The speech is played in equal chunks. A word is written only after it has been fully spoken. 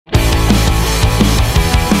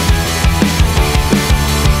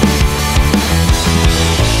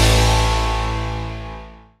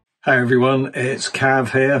Hi everyone, it's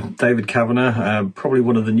Cav here, David Kavanagh, probably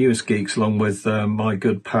one of the newest geeks along with my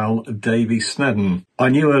good pal Davey Snedden. I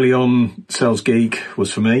knew early on Sales Geek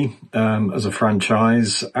was for me as a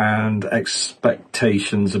franchise, and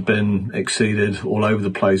expectations have been exceeded all over the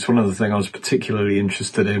place. One of the things I was particularly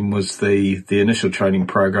interested in was the initial training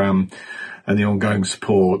program and the ongoing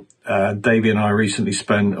support. Davey and I recently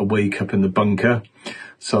spent a week up in the bunker,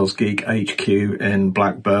 Sales Geek HQ in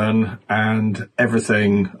Blackburn, and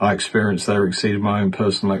everything I experienced there exceeded my own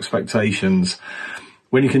personal expectations.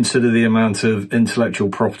 When you consider the amount of intellectual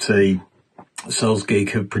property Sales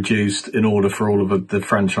Geek have produced in order for all of the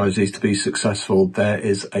franchisees to be successful, there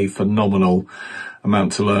is a phenomenal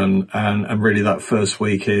amount to learn. And really that first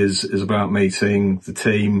week is about meeting the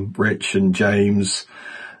team, Rich and James,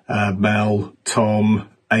 Mel, Tom,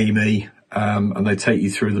 Amy, and they take you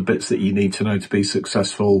through the bits that you need to know to be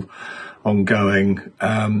successful ongoing.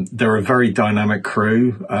 They're a very dynamic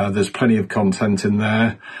crew. There's plenty of content in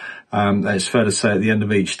there. It's fair to say at the end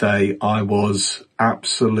of each day, I was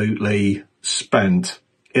absolutely spent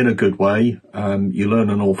in a good way. You learn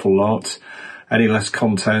an awful lot. Any less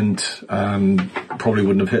content, probably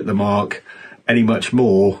wouldn't have hit the mark. Any much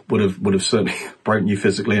more would have certainly broken you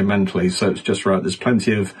physically and mentally. So it's just right. There's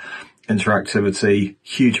plenty of interactivity,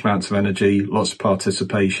 huge amounts of energy, lots of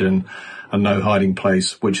participation, and no hiding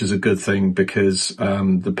place, which is a good thing because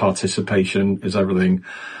the participation is everything.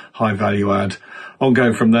 High value add.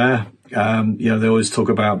 Ongoing from there, they always talk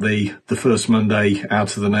about the first Monday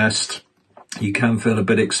out of the nest. You can feel a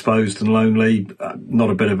bit exposed and lonely. Not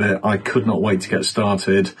a bit of it. I could not wait to get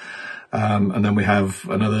started. And then we have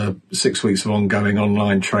another 6 weeks of ongoing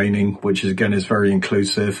online training, which is very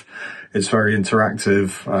inclusive. It's very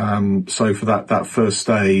interactive. So for that first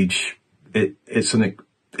stage,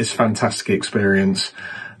 it's fantastic experience.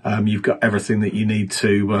 You've got everything that you need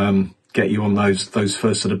to get you on those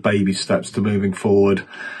first sort of baby steps to moving forward,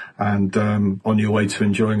 and on your way to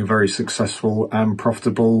enjoying a very successful and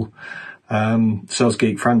profitable Sales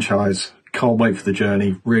Geek franchise. Can't wait for the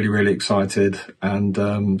journey. Really, really excited, and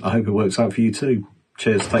I hope it works out for you too.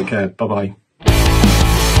 Cheers. Take care. Bye bye.